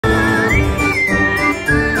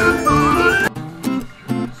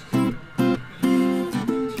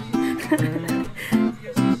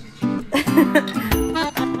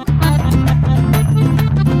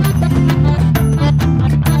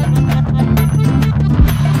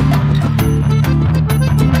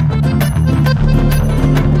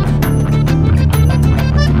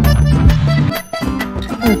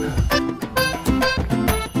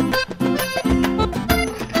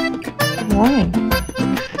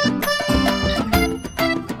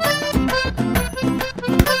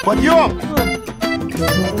Подъем!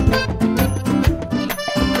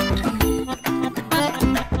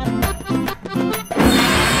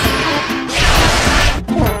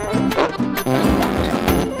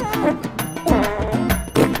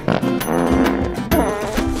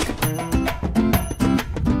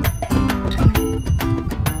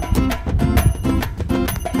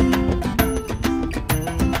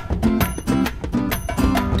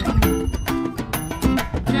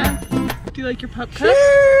 Do you like your pup cup?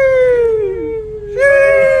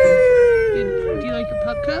 Do you like your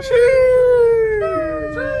pup cup?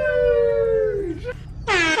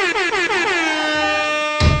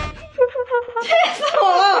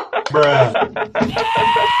 Bruh.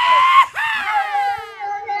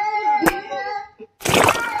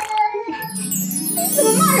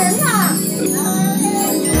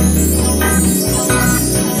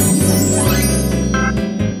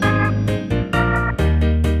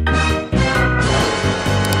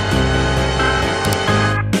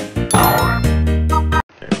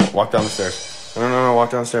 Walk down the stairs. No,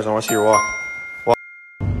 walk down the stairs. I want to see your walk. Walk.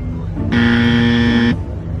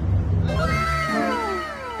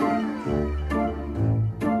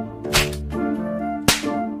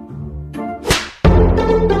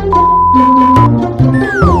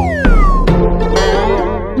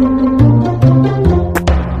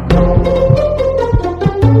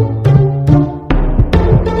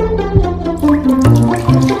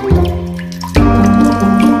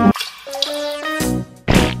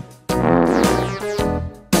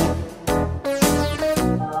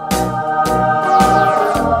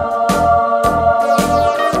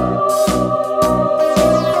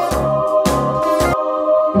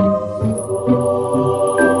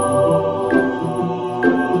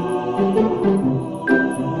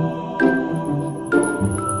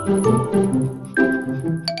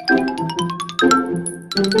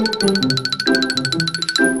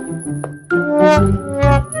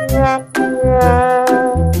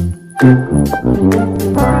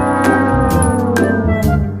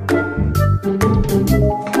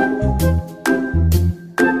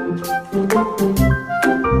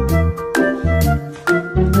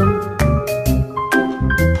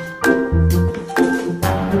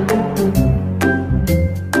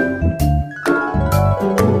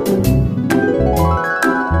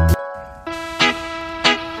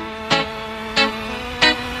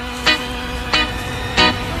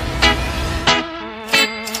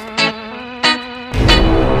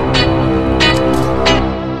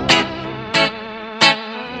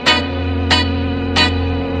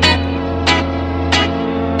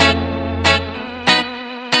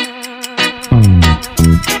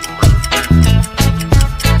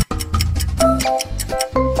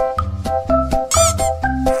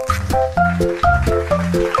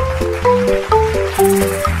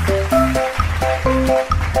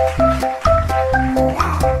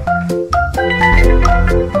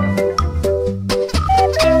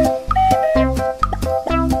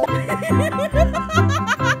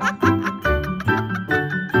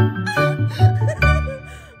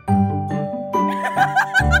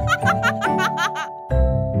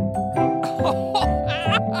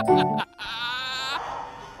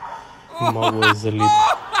 Малой залип.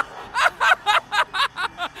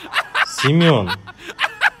 Семен.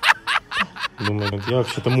 Думаю, я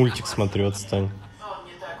вообще-то мультик смотрю, отстань.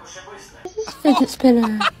 Fidget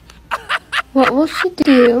spinner. What will she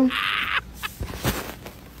do?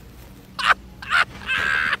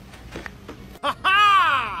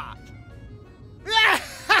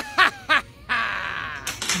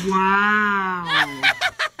 Wow.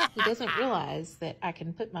 He doesn't realize that I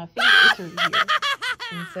can put my finger through here.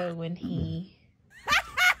 And so when he...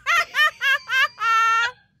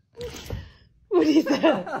 What is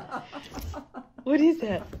that? What is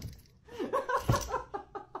that?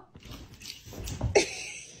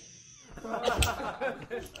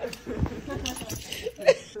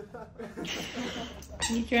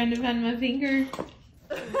 You trying to find my finger?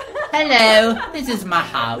 Hello, this is my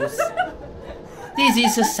house.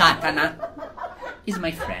 This is Satana. He's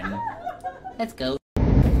my friend. Let's go.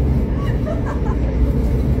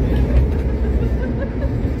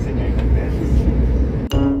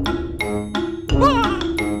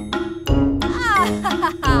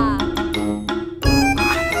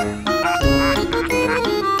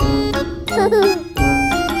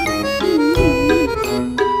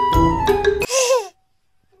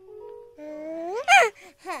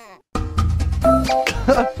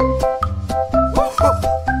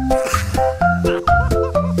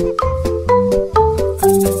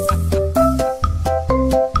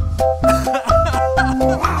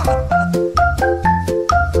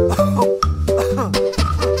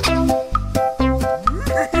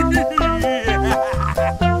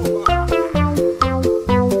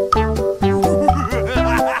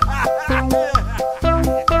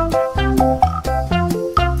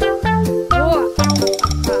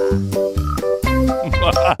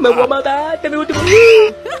 Me voy a matar, te me último.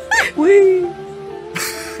 Uy.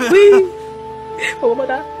 Uy. Me voy a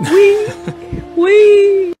matar. Uy.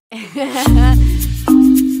 Uy.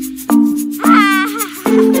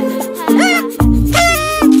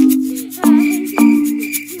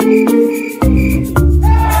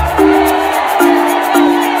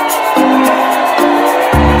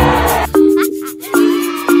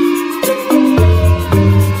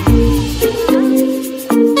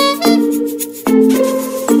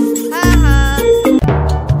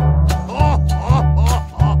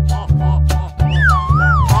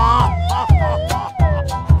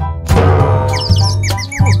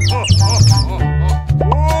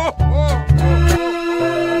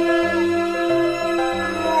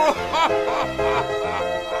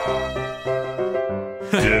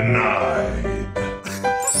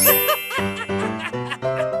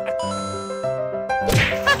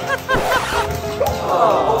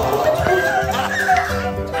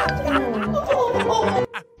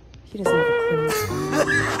 He doesn't have a clue.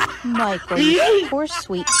 Michael, you poor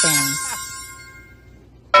sweet thing.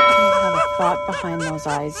 You don't have a thought behind those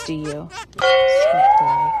eyes, do you? Sweet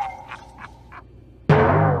boy.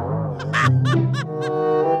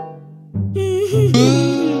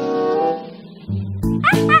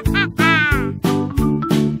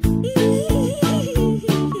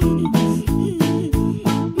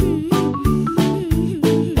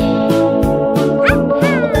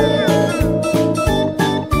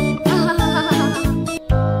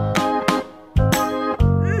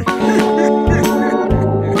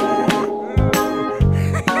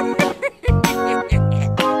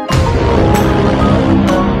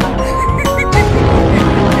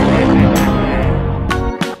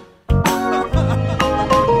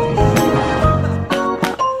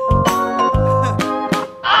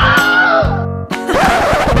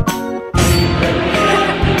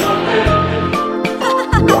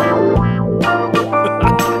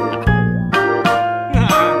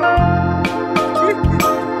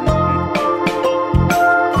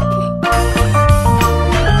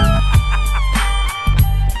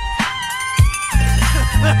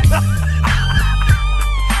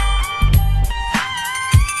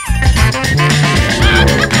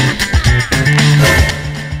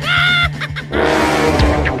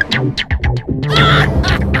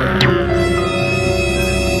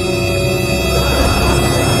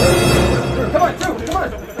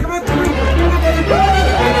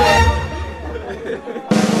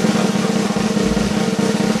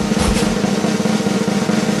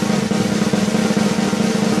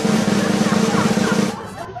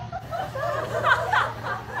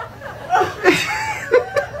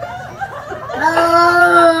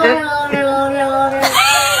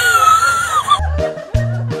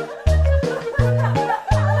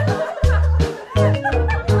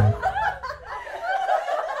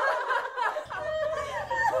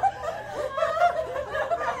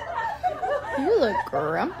 You look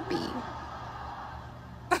grumpy.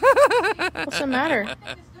 What's the matter?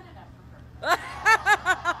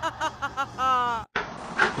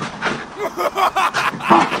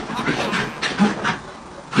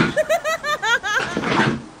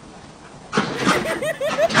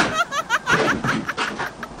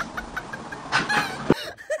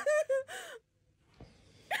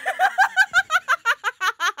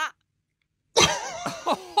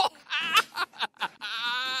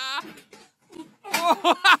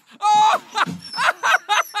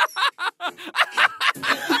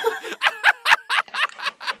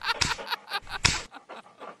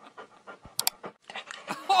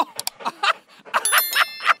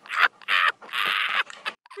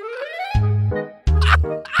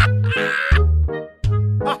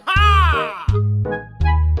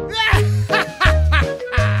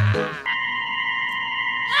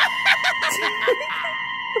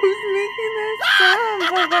 Who's making that sound,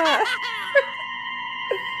 Baba?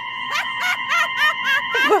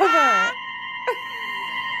 Baba.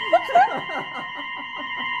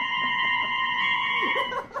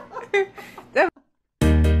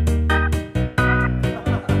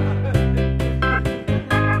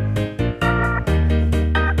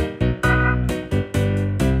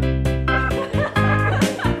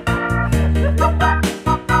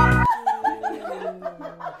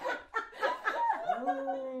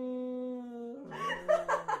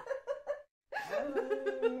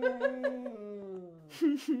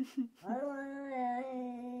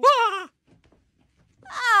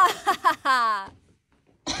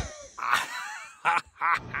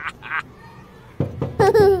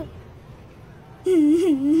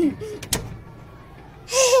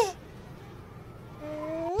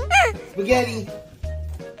 Spaghetti.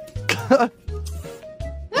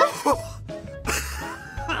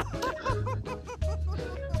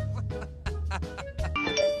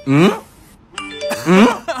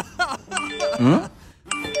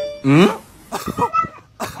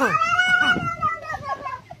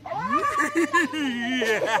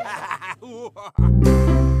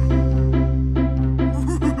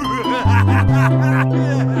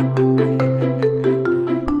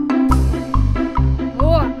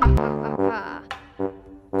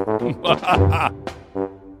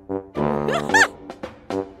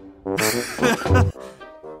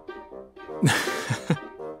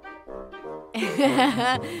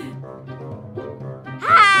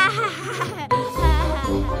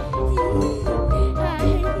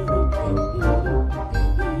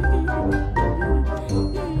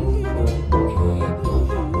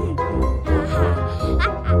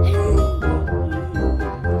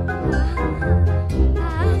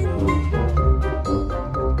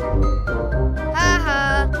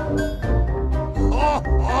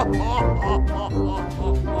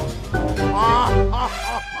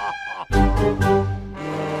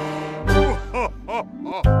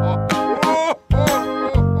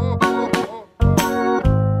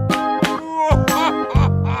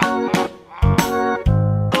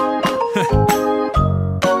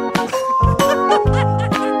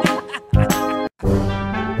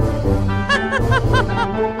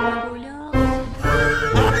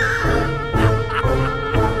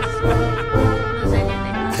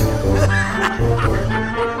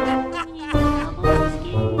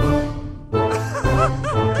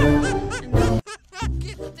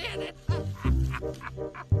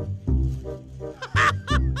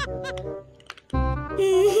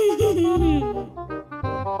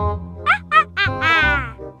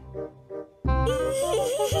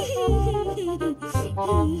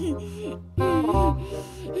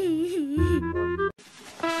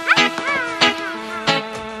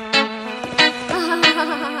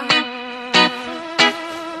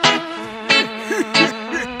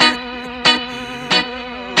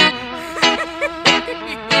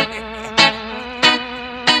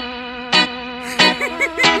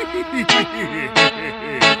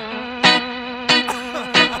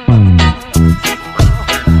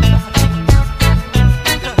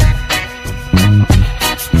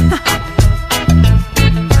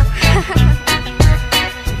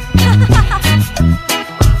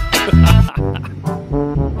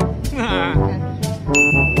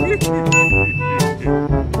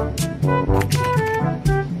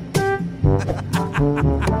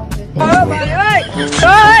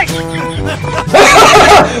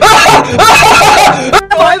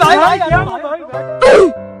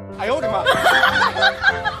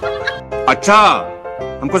 अच्छा,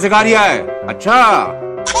 हमको सिखा रिया है। अच्छा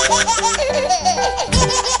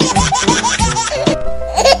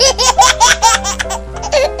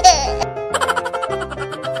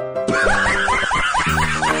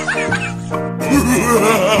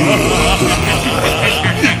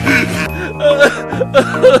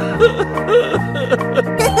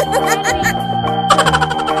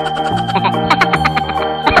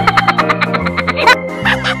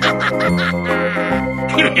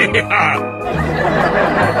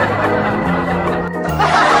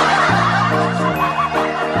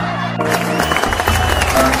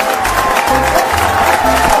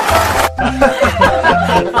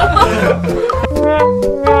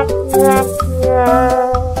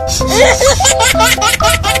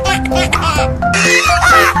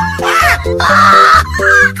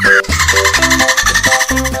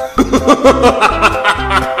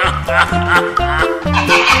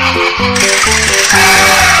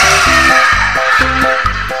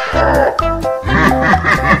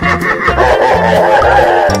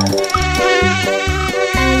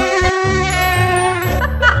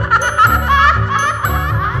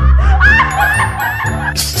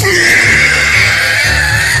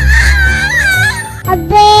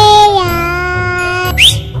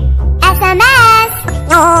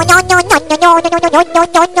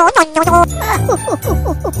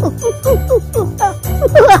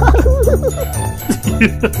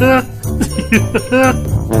Ha ha ha!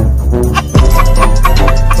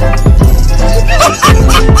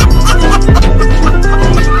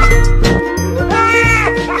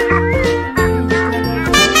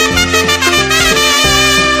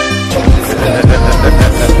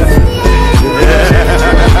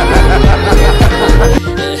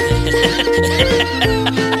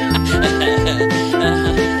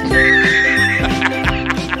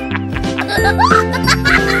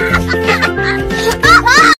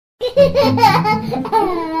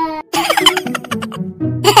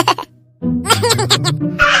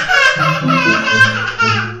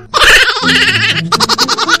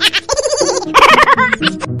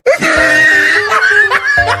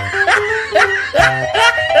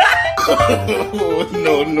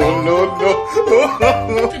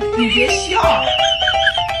 你别笑。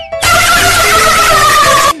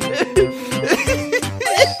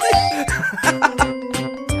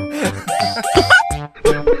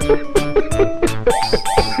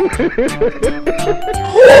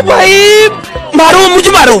ओ भाई मारो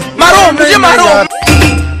मुझे मारो मारो मुझे मारो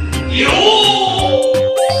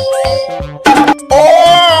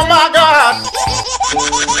Oh my god!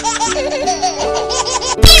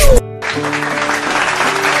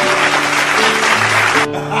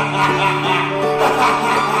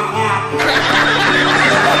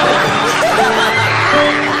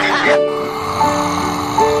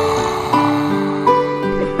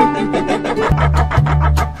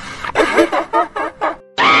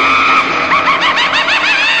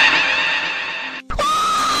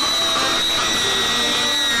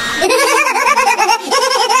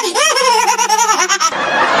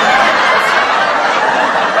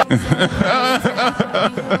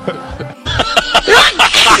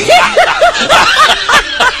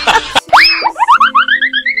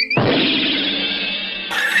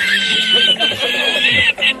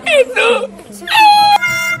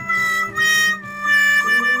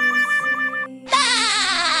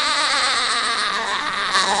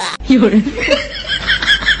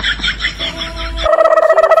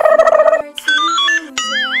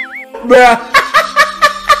 Bruh.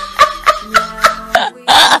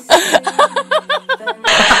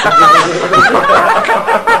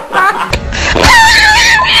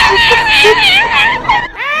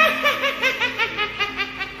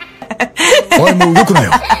 おいもう動くな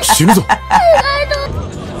よ死ぬぞ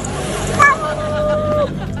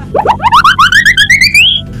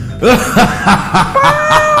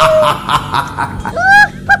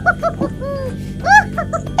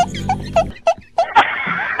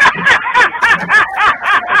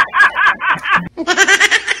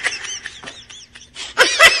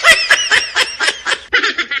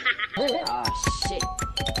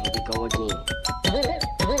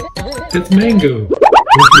It's mango.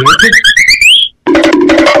 Would you like it?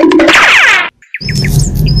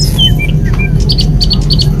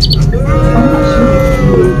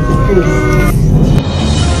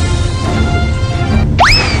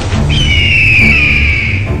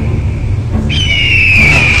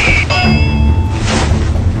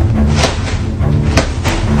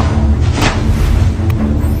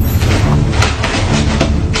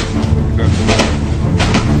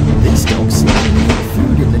 This dog seemed to need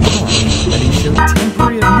food in the dark, and he showed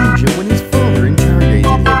temporary amnesia when his father interrogated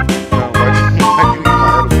him.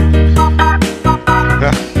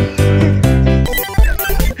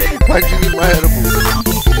 Why'd you eat my edible?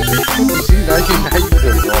 See, now you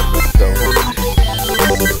done wrong with stuff.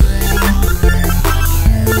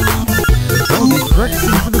 I'll be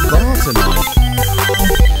practicing for the bar tonight.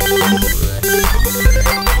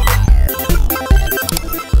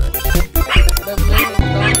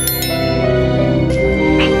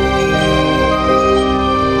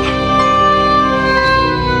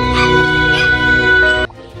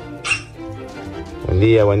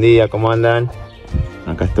 Buen día, ¿cómo andan?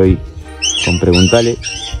 Acá estoy con Preguntale.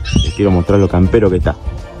 Les quiero mostrar lo campero que está.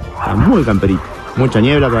 Está muy camperito. Mucha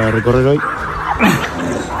niebla para recorrer hoy.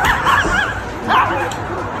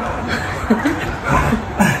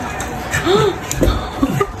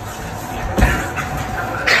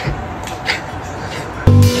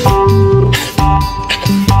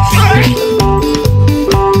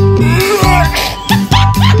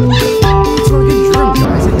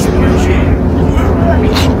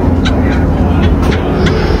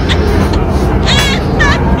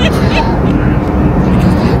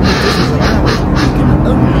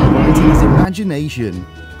 Imagination.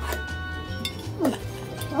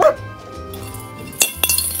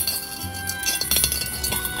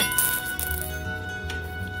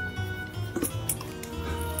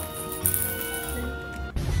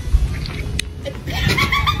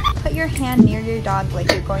 Put your hand near your dog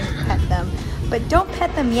like you're going to pet them, but don't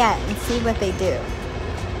pet them yet and see what they do.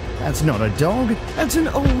 That's not a dog, that's an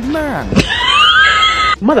old man.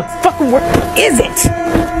 Motherfucker, where is it?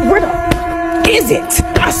 Where the is it?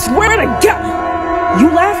 I swear to God. You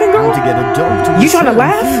laughing, girl? How to get a dog to you trying to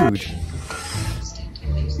laugh? Food.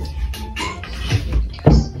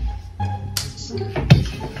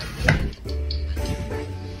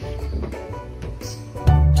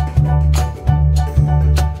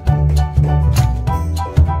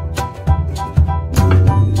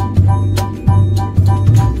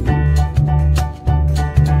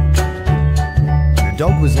 The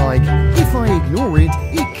dog was like, if I ignore it,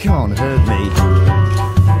 it can't hurt me.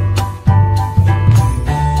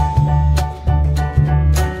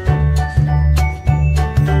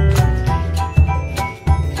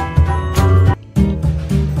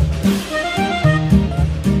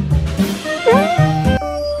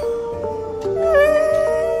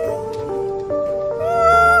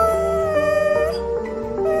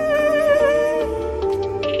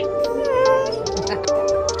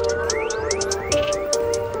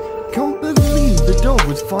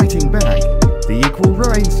 fighting back. The equal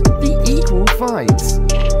rights, the equal fights.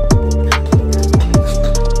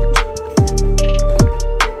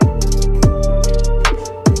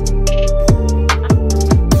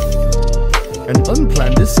 An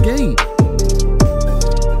unplanned escape.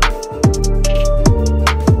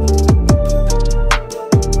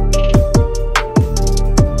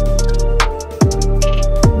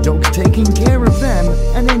 Dogs taking care of them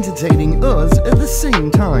and entertaining us at the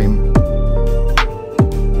same time.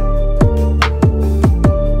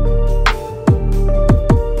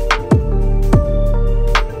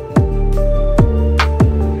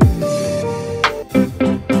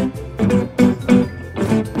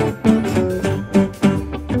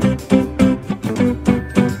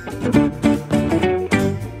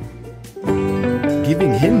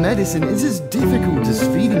 Giving him medicine is as difficult as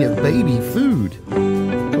feeding a baby food.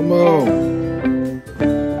 Come on.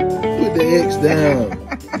 Put the X down.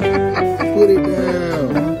 Put it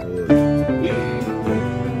down.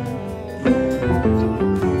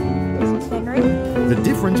 The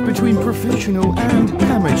difference between professional and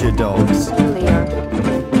amateur dogs.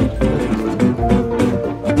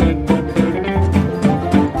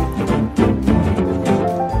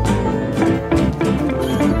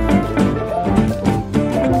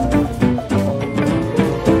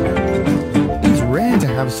 It's rare to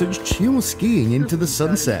have such chill skiing into the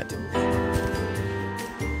sunset.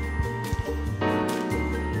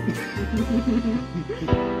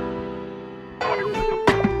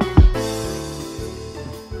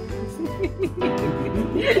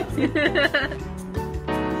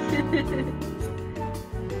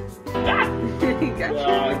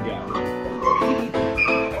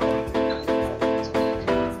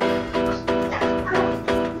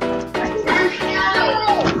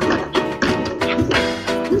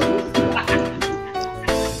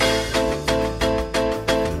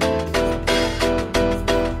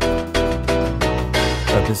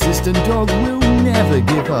 A persistent dog will never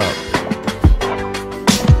give up.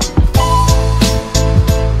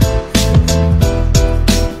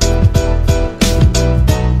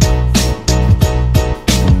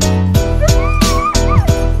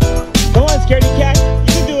 Come on, scaredy cat.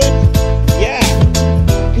 You can do it. Yeah.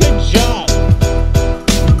 Good job.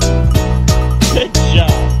 Good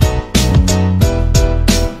job.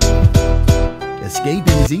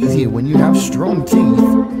 Escaping is easier when you have strong teeth.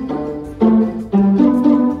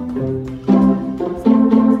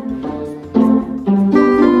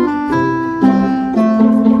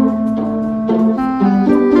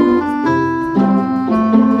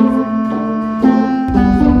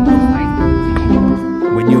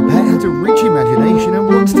 When your pet has a rich imagination and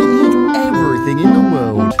wants to eat everything in the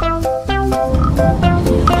world.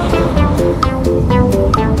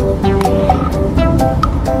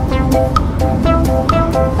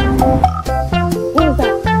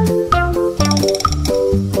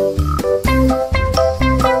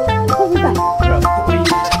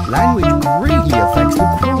 Language greatly affects the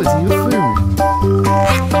quality of food.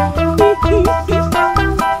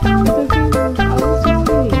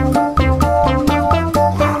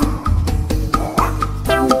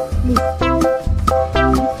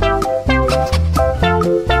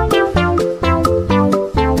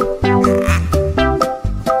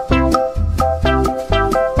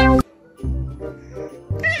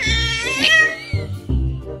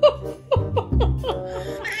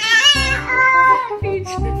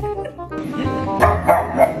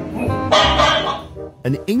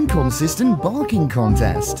 An inconsistent barking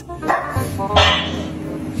contest.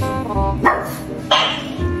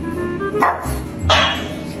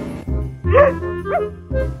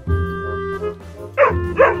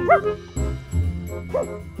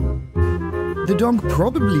 The dog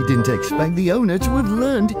probably didn't expect the owner to have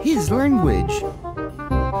learned his language.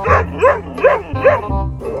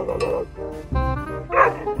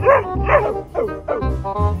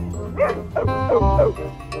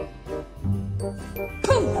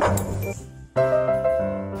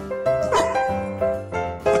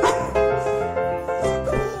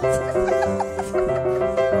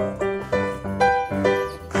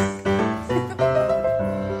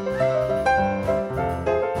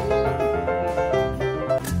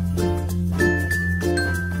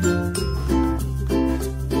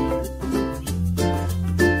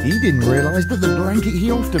 He didn't realize that the blanket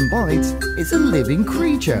he often bites is a living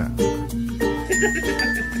creature.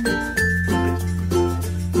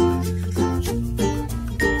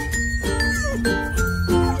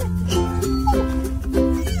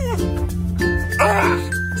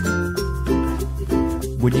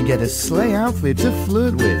 Would you get a sleigh outfit to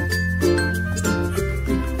flirt with?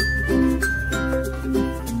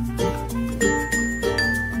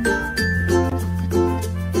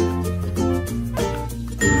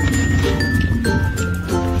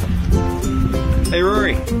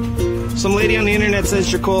 Some lady on the internet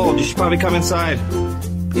says you're cold. You should probably come inside.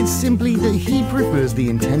 It's simply that he prefers the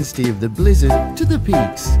intensity of the blizzard to the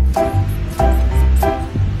peaks.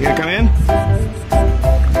 You gonna come in?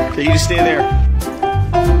 Okay, you just stay there.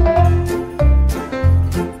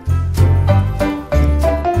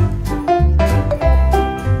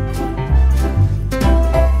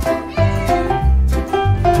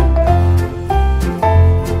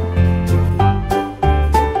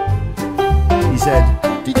 He said,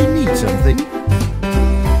 "Did you need something?"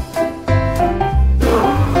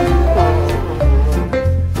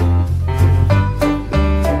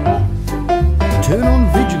 Turn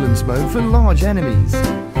on vigilance mode for large enemies.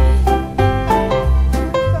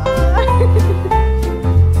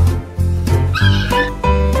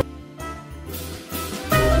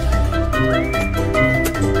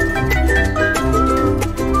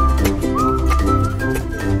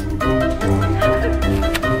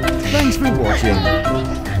 Thanks for watching.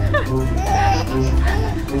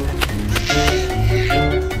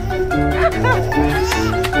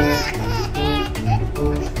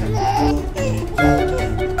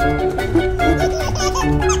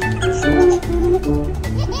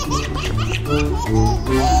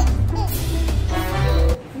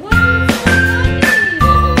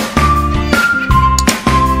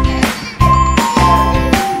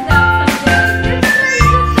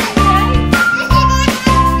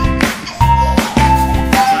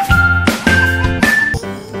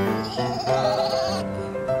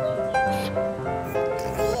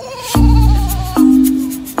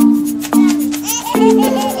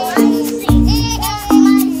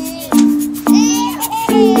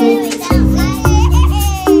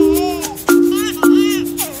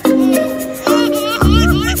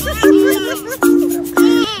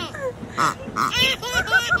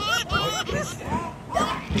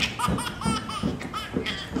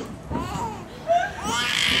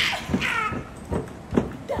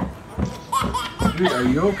 Dude, are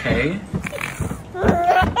you okay?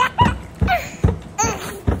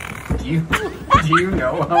 Do you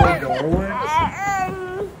know how a door works?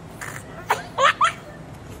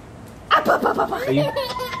 Are you...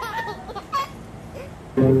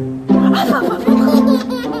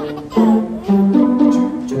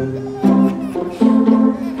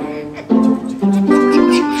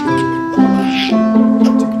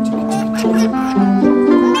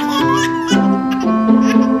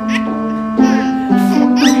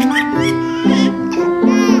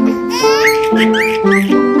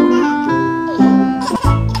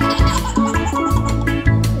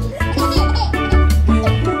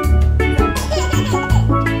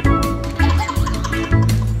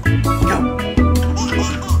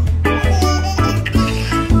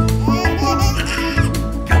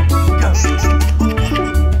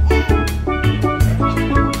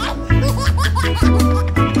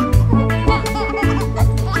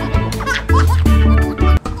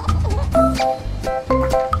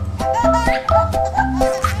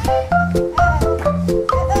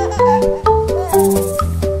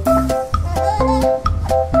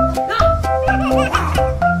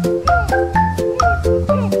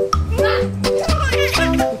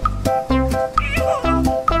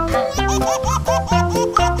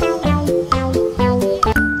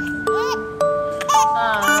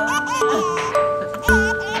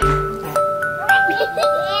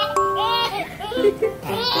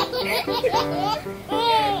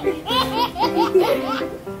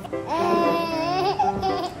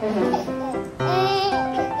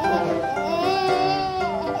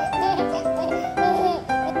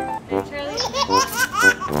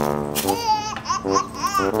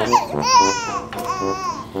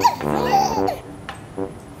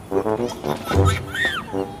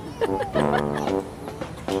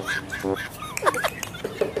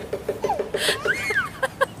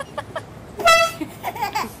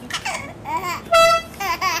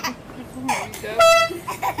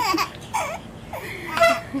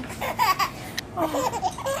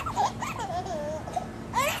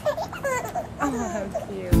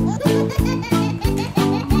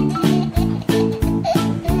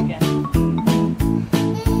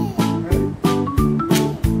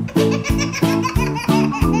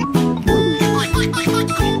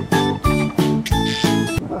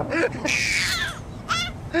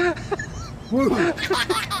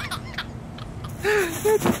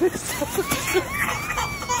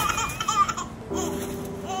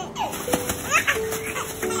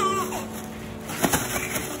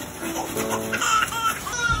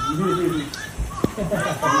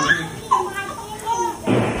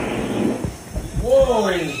 Whoa!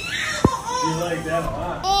 You like that a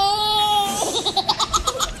lot.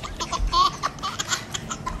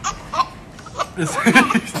 This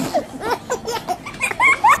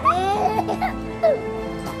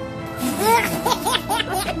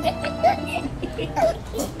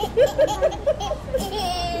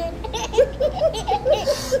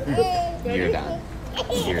You're done.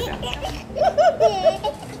 You're done.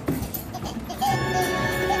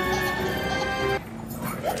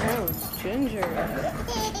 Oh, Ginger.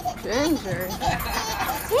 Ginger.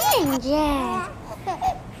 Ginger.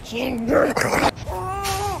 Ginger.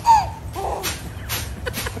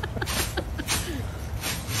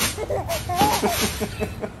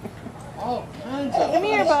 All kinds of Come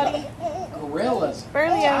here, buddy. gorillas,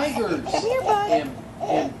 Berlioz. tigers, Come here, buddy.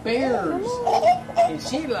 and bears, and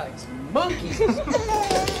she likes monkeys.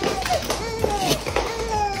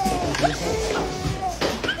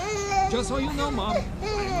 Just so you know, Mom,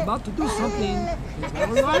 I'm about to do something. It's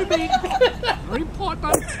very big, very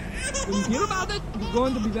important. When you hear about it, you're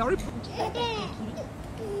going to be very...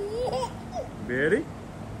 Ready?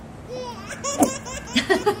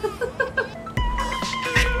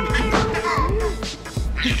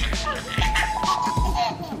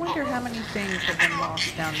 I wonder how many things have been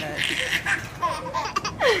lost down there.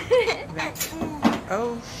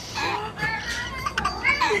 Oh.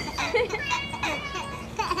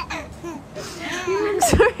 You look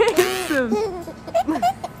so handsome.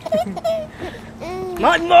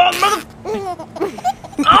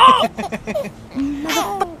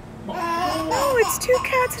 Oh, it's two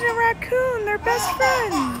cats and a raccoon. They're best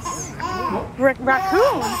friends.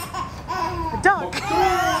 Raccoon? A duck.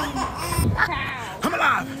 I'm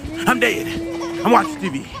alive. I'm dead. I'm watching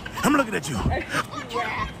TV. I'm looking at you.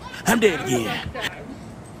 I'm dead again.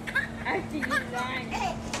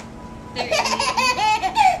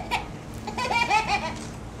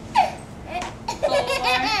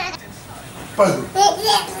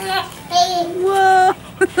 Whoa.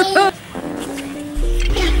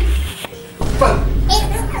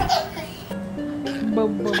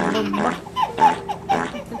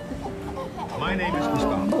 My name is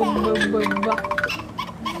Gustavo.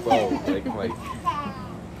 Bro, like,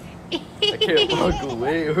 I can't walk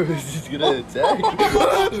away or it's just gonna attack.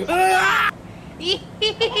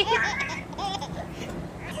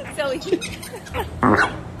 Silly.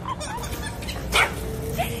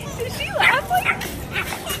 Did she laugh like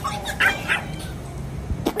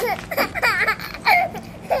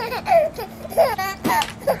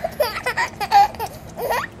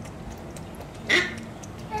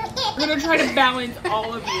I'm gonna try to balance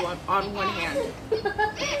all of you on one hand.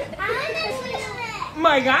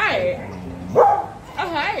 My guy. Oh,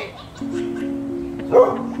 hi.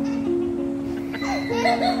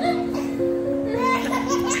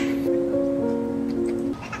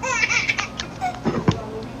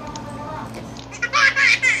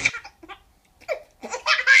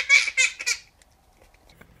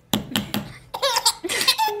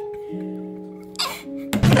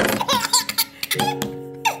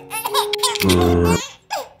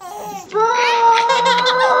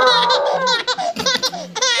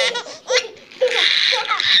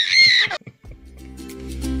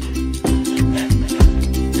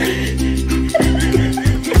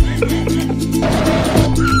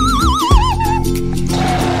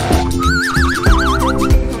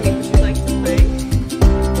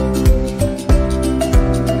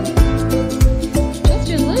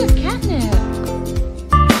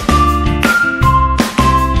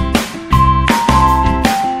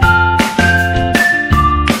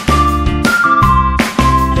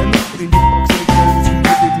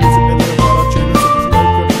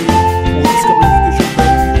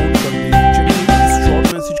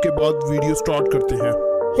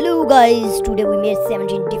 Hello guys, today we made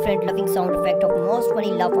 17 different laughing sound effects of most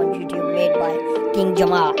funny laugh on YouTube made by King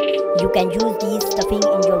Jamal. You can use these stuffing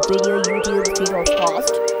in your video YouTube free of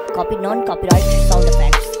cost. Copy non-copyright sound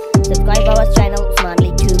effects. Subscribe our channel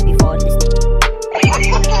Usmanly 2 before listening.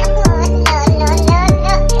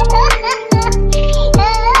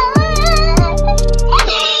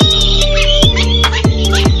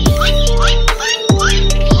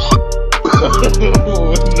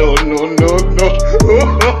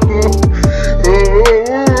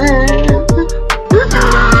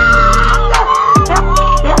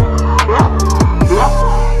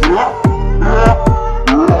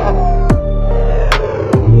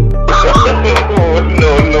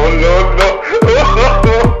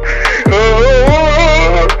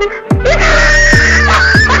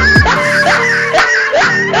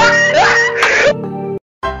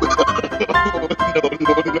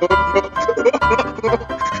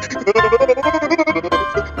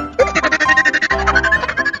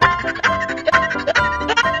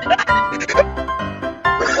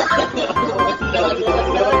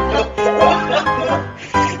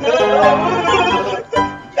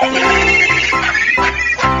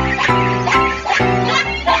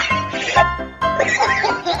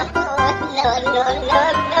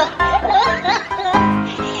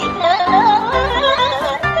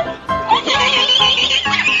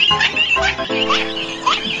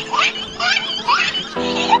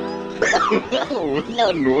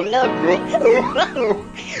 No, no, no,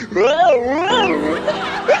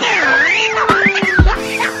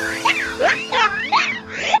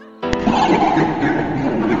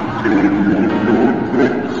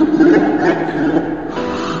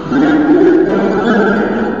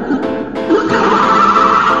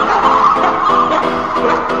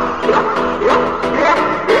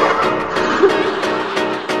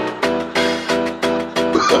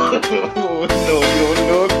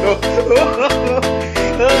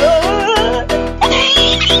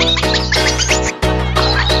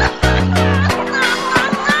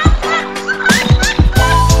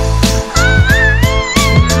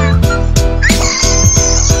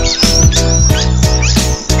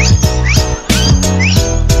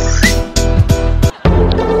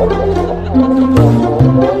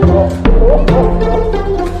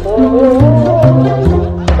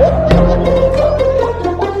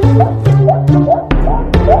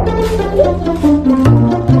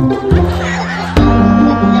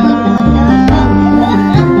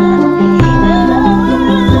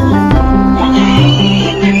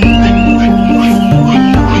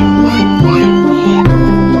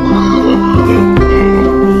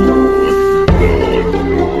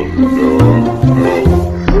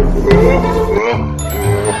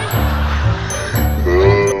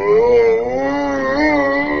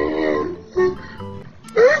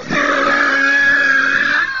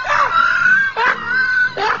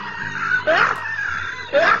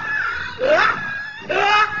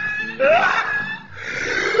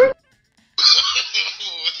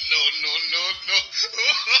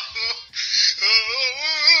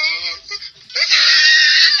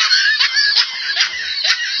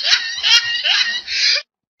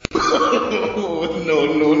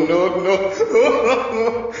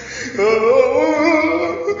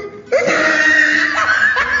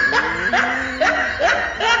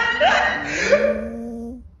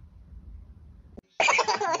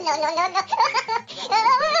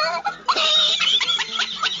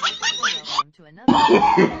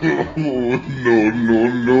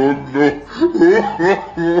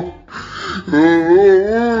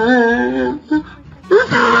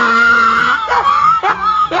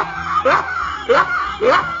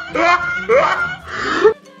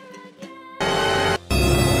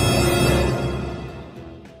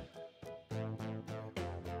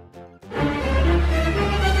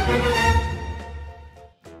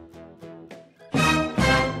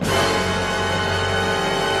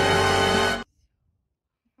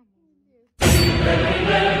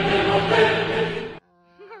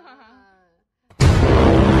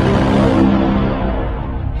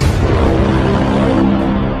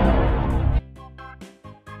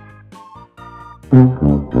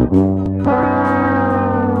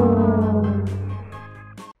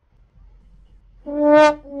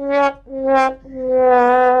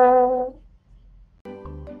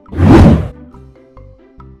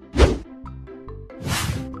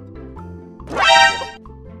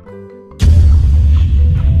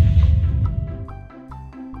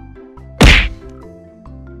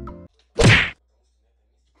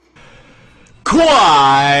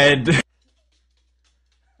 Quad!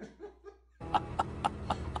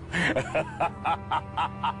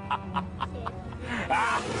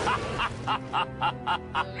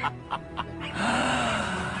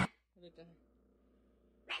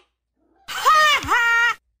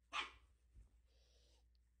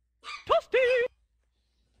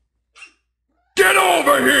 Get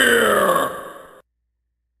over here!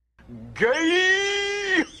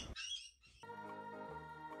 Gay!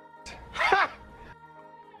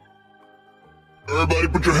 Everybody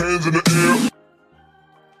put your hands in the air.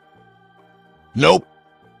 Nope.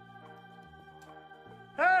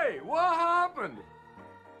 Hey, what happened?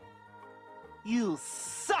 You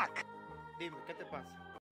suck! Dime, ¿qué te pasa?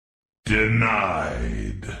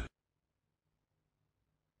 Denied.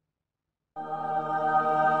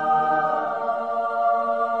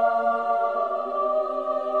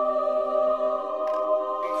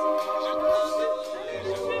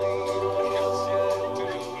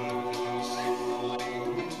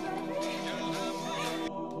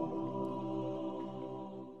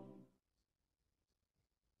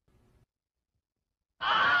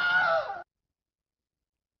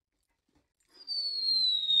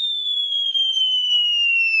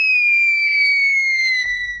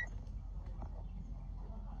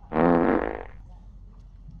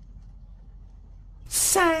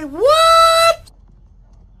 Say what?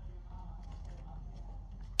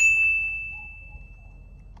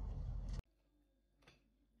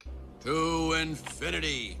 To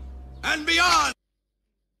infinity and beyond!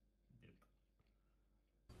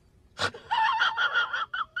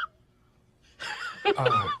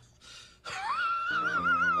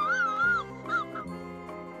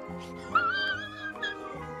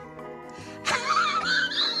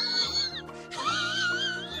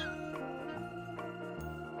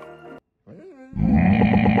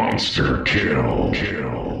 Monster kill.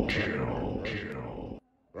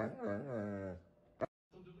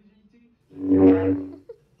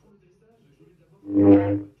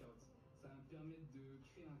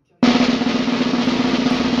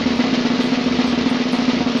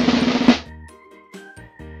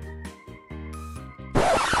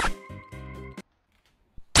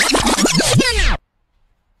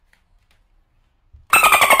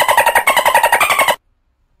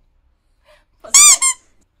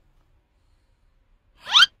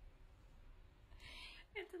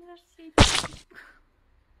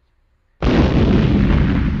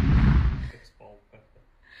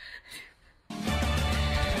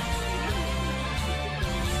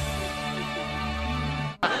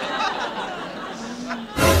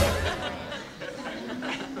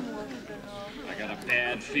 I got a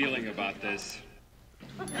bad feeling about this.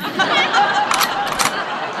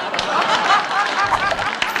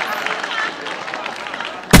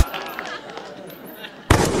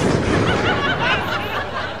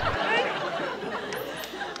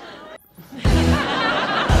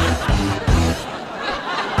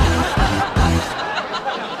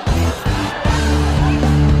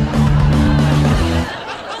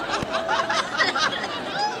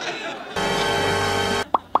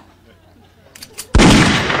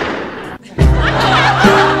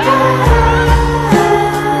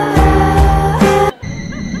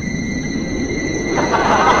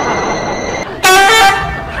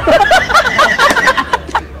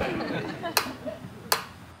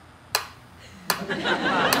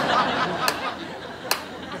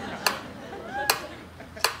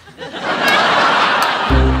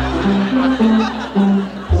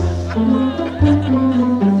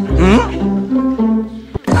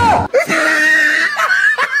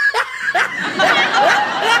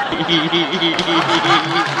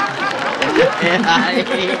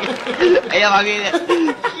 Ella va bien.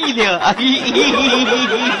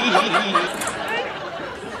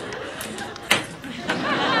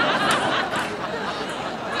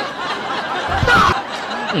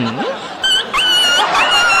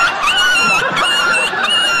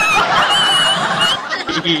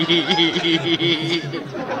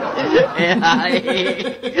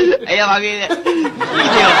 Ella va bien.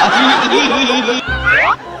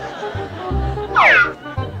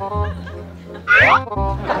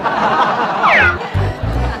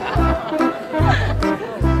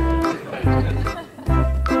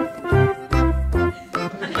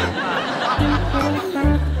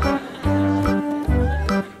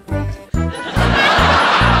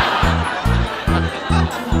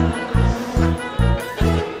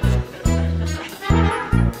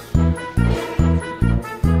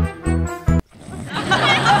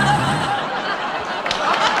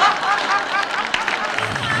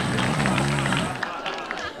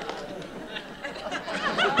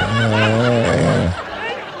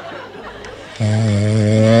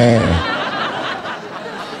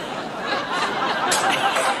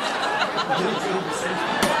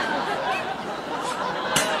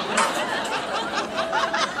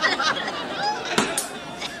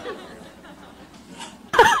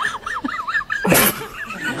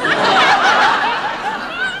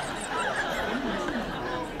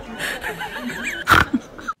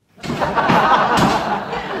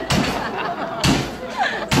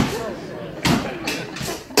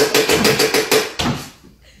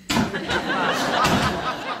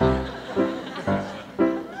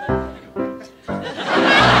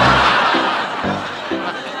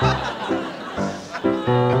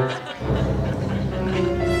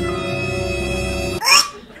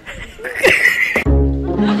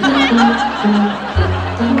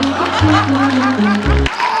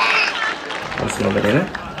 ¿Su nombre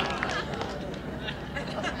era?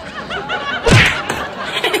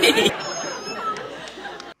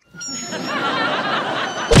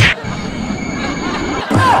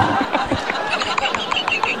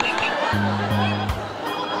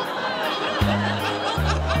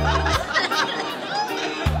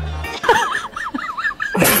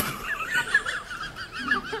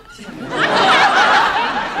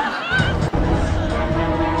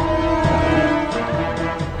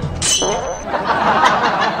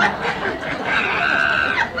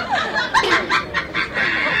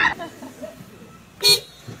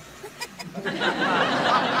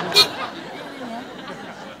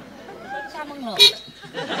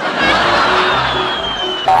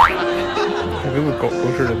跟个狗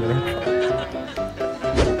似的在那吵。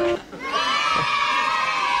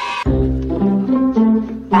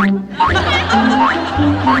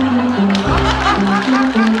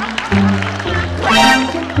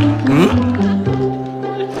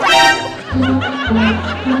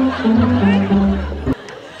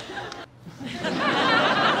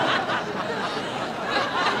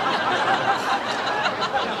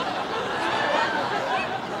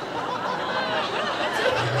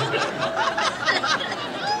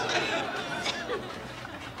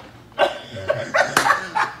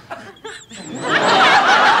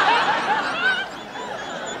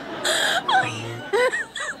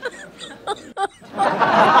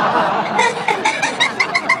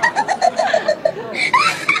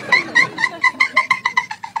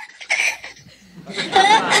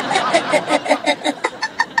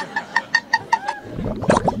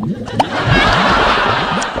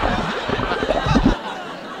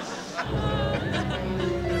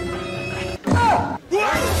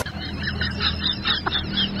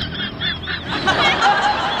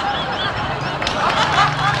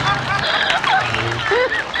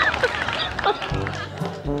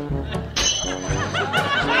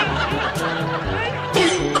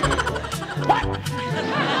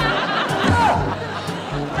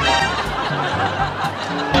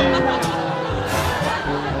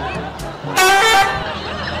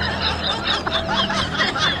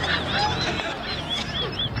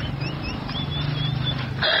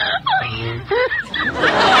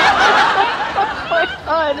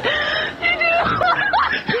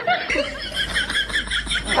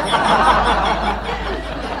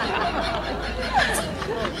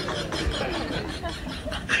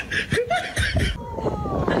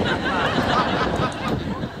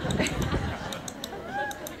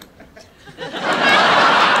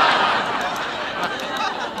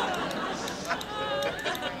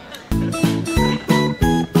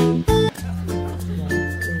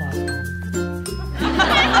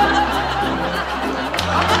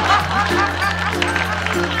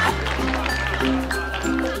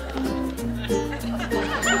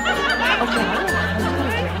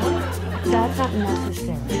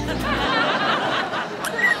unnecessary.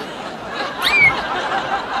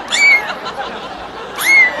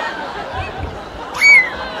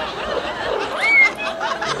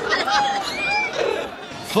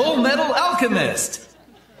 Full Metal Alchemist!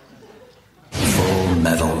 Full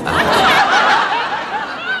Metal Alchemist.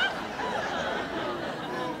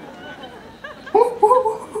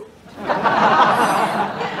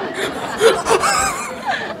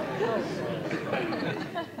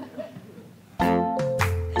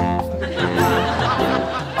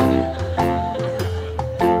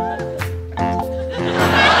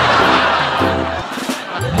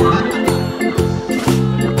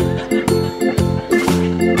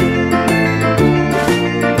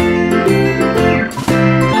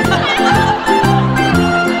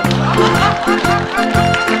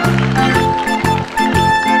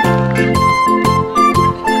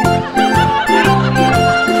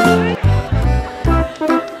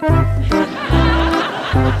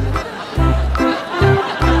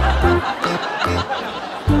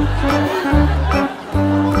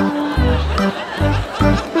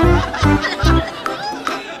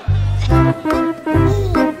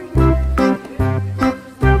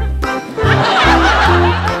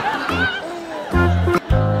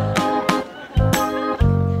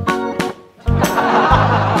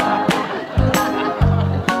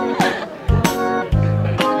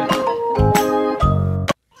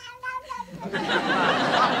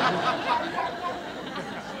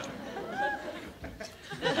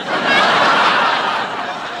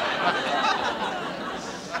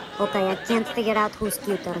 Okay, I can't figure out who's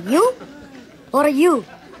cuter. You? Or you?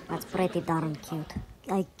 That's pretty darn cute.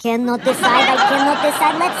 I cannot decide.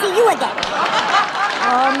 Let's see you again.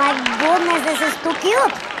 Oh my goodness, this is too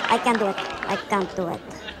cute. I can't do it. I can't do it.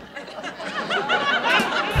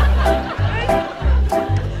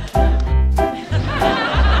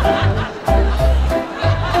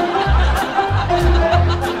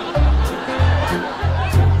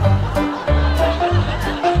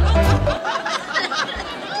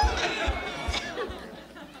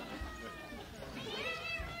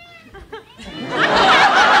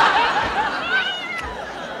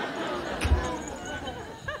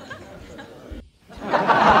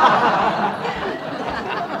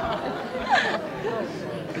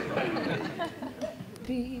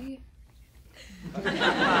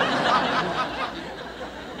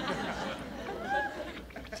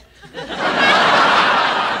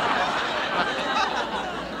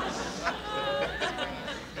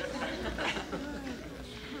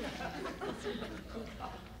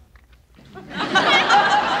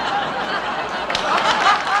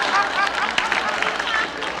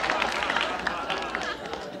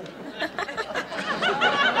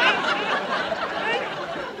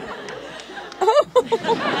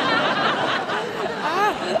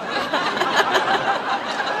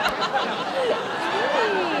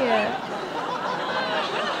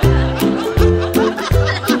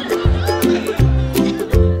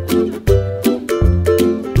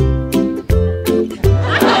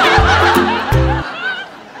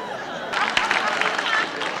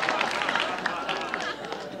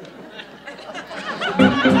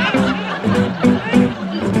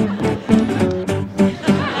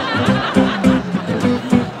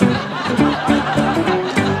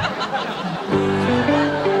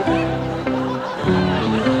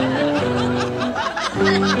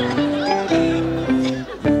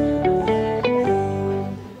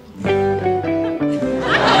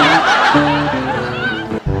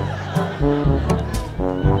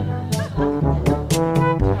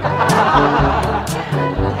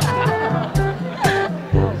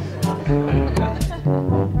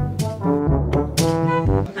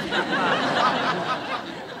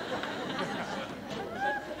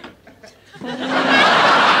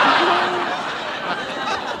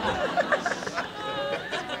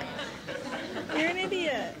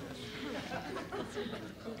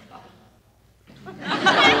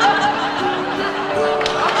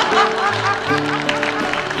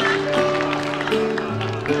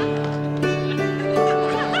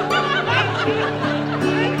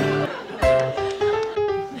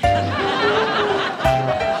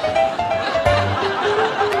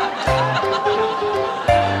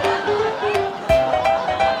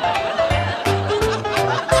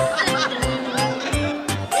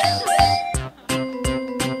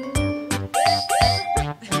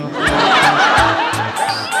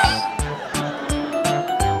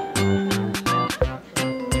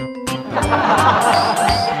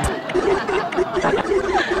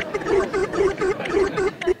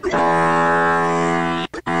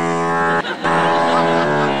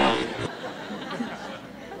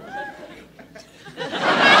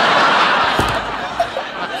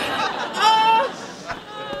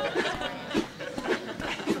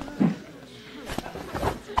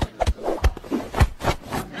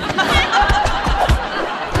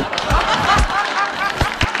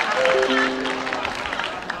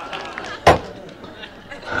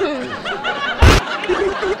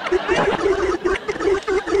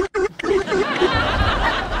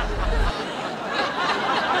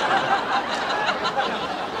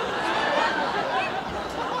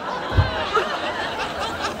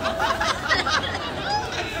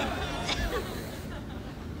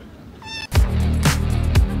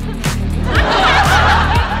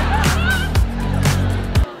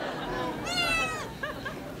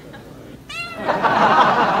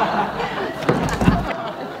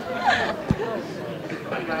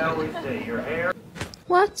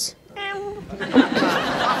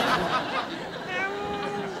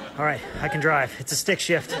 All right, I can drive. It's a stick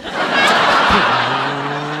shift.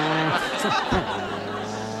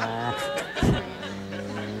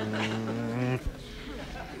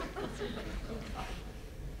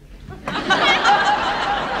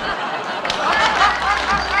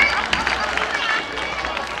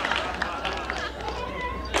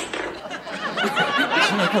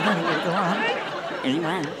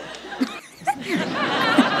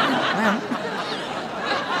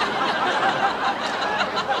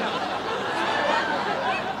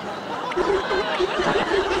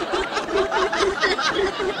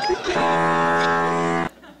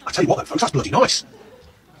 I tell you what though, folks, that's bloody nice.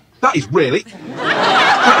 That is really...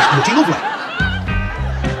 that is bloody lovely.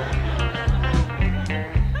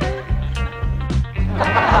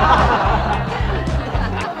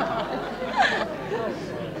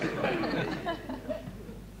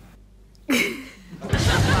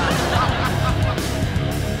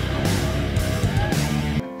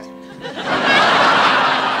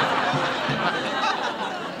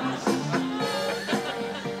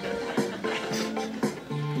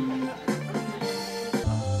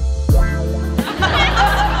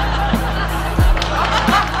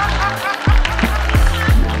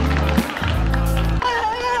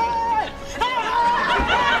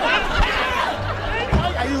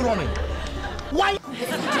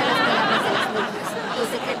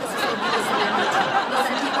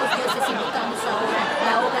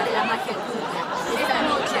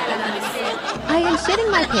 I am shitting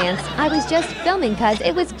my pants. I was just filming cause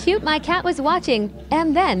it was cute my cat was watching,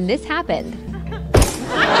 and then this happened.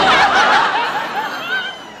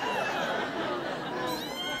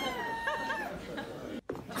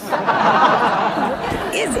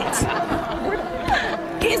 Is it?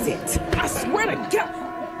 Is it? I swear to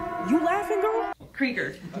God. You laughing, girl?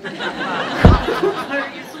 Krieger. Are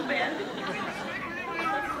you so bad?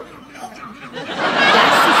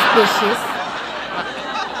 That's suspicious.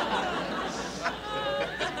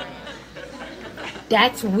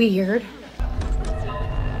 That's weird.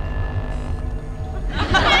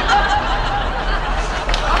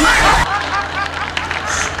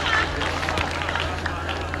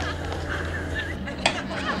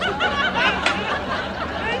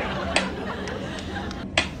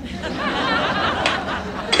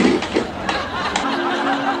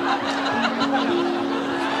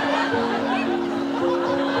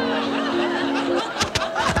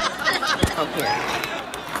 Come here.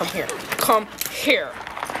 Come here. Come here.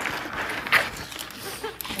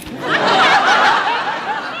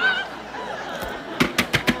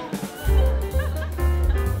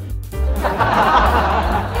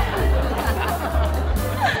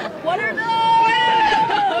 What are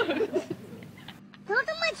those? Look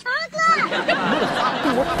at my chocolate!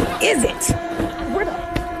 Is it? Where the...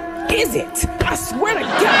 Is it? I swear to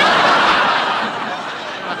God.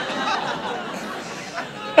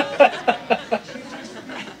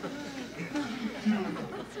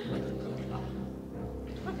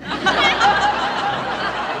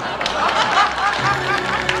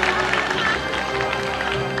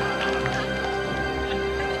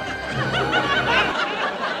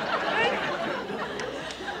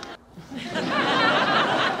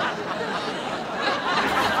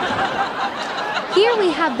 Here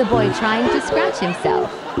we have the boy trying to scratch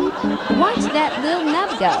himself. Watch that little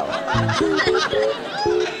nub go.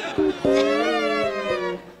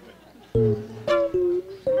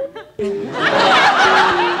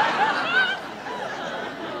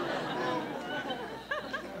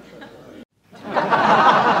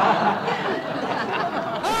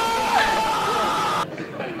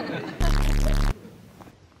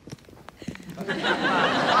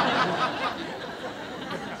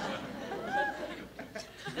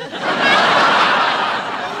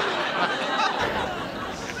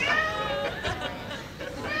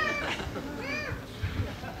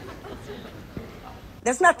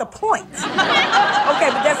 That's not the point. Okay,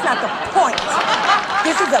 but that's not the point.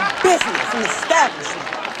 This is a business, an establishment.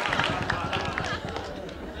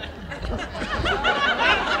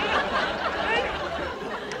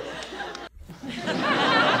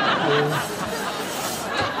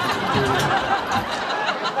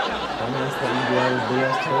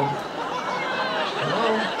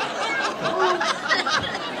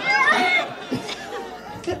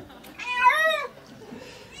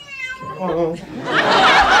 Oh.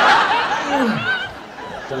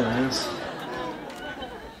 Dumbass.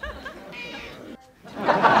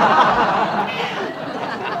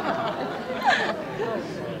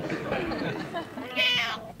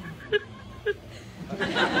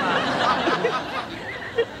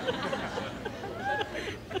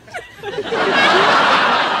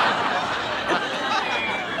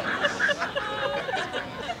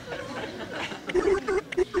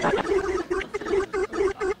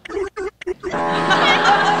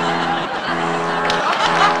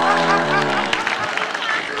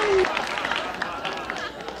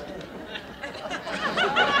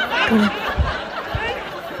 Why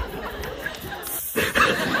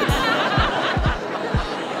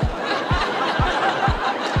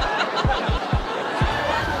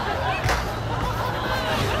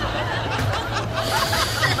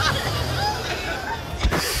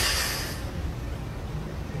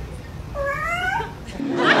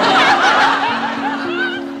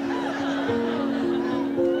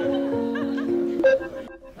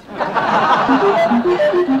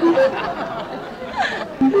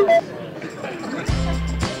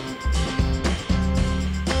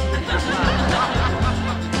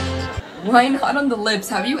not on the lips?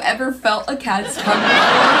 Have you ever felt a cat's tongue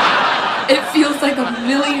before? It feels like a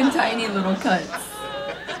million tiny little cuts.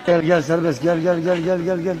 Gel gel serbest gel gel gel gel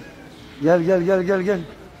gel gel. Gel gel gel gel gel.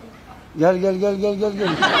 Gel gel gel gel gel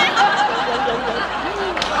gel.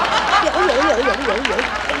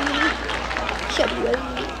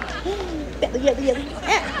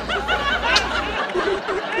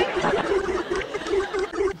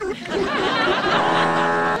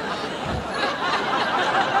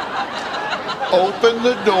 Open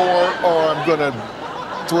the door or I'm gonna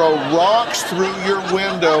throw rocks through your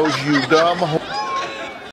windows, you dumb